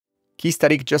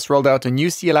Keystatic just rolled out a new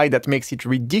CLI that makes it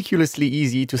ridiculously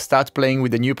easy to start playing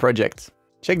with a new project.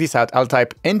 Check this out. I'll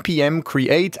type npm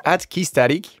create at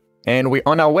Keystatic, and we're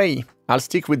on our way. I'll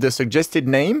stick with the suggested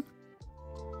name,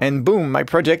 and boom, my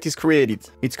project is created.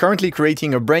 It's currently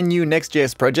creating a brand new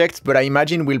Next.js project, but I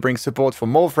imagine we'll bring support for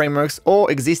more frameworks or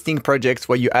existing projects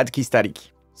where you add Keystatic.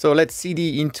 So let's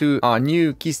cd into our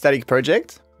new Keystatic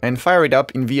project and fire it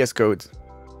up in VS Code.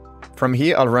 From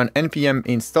here, I'll run npm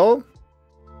install.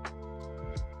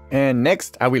 And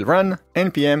next, I will run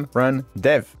npm run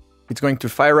dev. It's going to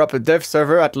fire up a dev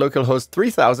server at localhost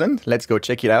 3000. Let's go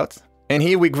check it out. And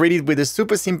here we're greeted with a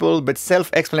super simple but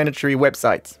self-explanatory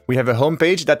website. We have a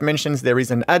homepage that mentions there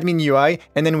is an admin UI,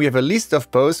 and then we have a list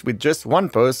of posts with just one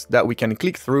post that we can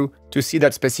click through to see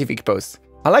that specific post.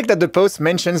 I like that the post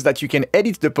mentions that you can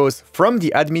edit the post from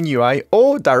the admin UI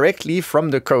or directly from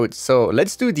the code. So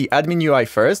let's do the admin UI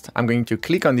first. I'm going to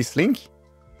click on this link,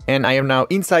 and I am now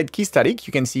inside Keystatic.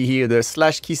 You can see here the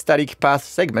 /Keystatic path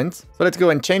segment. So let's go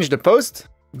and change the post.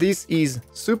 This is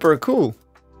super cool.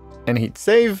 And hit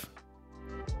save.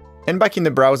 And back in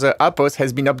the browser, our post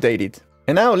has been updated.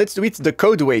 And now let's do it the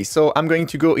code way. So I'm going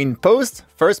to go in post,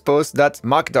 first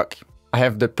post.markdoc. I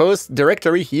have the post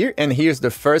directory here, and here's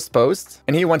the first post.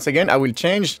 And here, once again, I will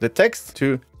change the text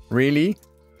to really,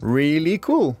 really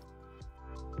cool.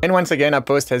 And once again, our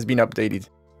post has been updated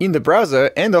in the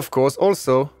browser, and of course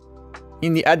also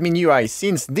in the admin UI,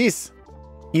 since this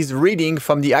is reading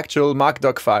from the actual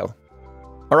markdoc file.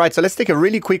 All right, so let's take a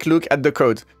really quick look at the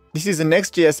code. This is a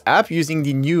Next.js app using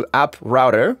the new app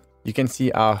router. You can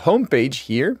see our homepage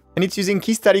here, and it's using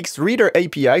Keystatic's Reader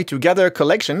API to gather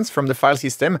collections from the file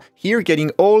system, here getting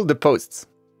all the posts.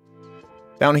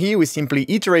 Down here, we simply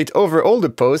iterate over all the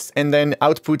posts and then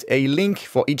output a link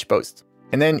for each post.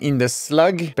 And then in the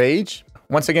slug page,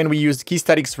 once again, we used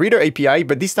Keystatic's Reader API,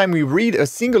 but this time we read a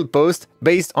single post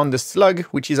based on the slug,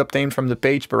 which is obtained from the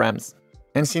page params.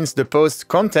 And since the post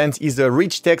content is a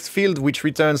rich text field which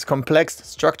returns complex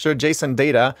structured JSON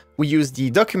data, we use the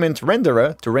document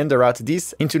renderer to render out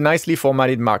this into nicely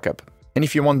formatted markup. And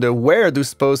if you wonder where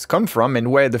those posts come from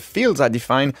and where the fields are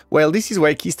defined, well, this is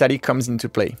where Keystatic comes into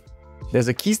play. There's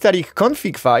a Keystatic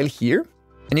config file here,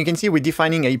 and you can see we're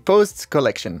defining a posts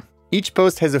collection. Each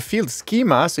post has a field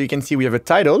schema, so you can see we have a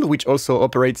title, which also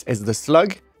operates as the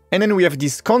slug, and then we have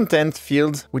this content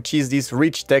field, which is this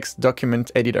rich text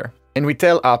document editor. And we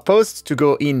tell our posts to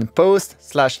go in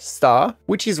post/star,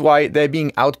 which is why they're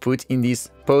being output in this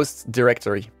posts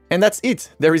directory. And that's it.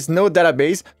 There is no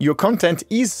database. Your content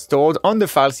is stored on the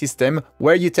file system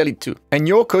where you tell it to. And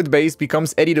your code base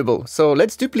becomes editable. So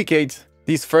let's duplicate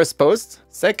this first post,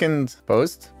 second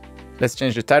post. Let's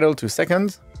change the title to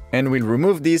second. And we'll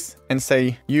remove this and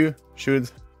say, you should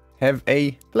have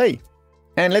a play.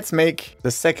 And let's make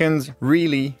the second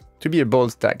really to be a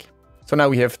bold tag. So now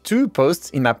we have two posts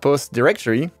in our posts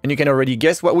directory, and you can already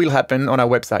guess what will happen on our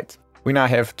website. We now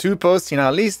have two posts in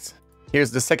our list.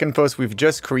 Here's the second post we've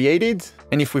just created.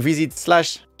 And if we visit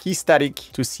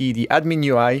 /Keystatic to see the admin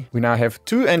UI, we now have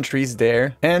two entries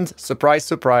there. And surprise,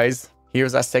 surprise,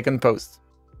 here's our second post.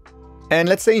 And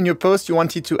let's say in your post you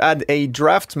wanted to add a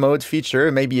draft mode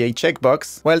feature, maybe a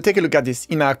checkbox. Well, take a look at this.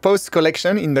 In our post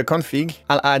collection in the config,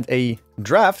 I'll add a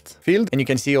draft field, and you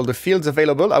can see all the fields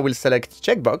available. I will select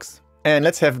checkbox. And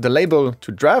let's have the label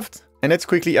to draft. And let's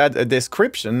quickly add a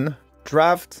description.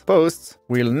 Draft posts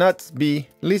will not be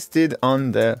listed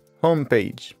on the home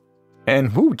page.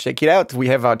 And whoo, check it out. We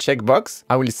have our checkbox.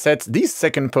 I will set this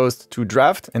second post to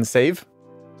draft and save.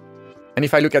 And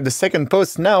if I look at the second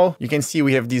post now, you can see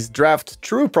we have this draft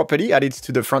true property added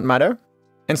to the front matter.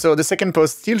 And so the second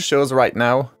post still shows right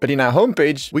now, but in our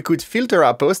homepage, we could filter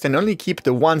our post and only keep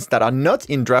the ones that are not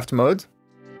in draft mode.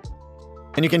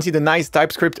 And you can see the nice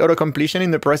TypeScript auto-completion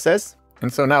in the process.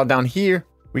 And so now down here,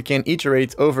 we can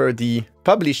iterate over the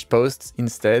published posts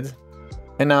instead.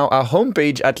 And now our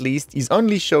homepage, at least, is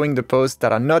only showing the posts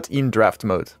that are not in draft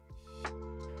mode.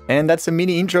 And that's a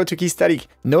mini intro to Keystatic.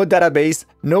 No database,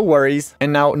 no worries,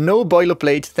 and now no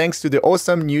boilerplate thanks to the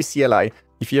awesome new CLI.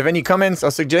 If you have any comments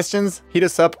or suggestions, hit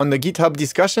us up on the GitHub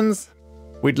discussions.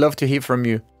 We'd love to hear from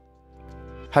you.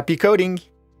 Happy coding!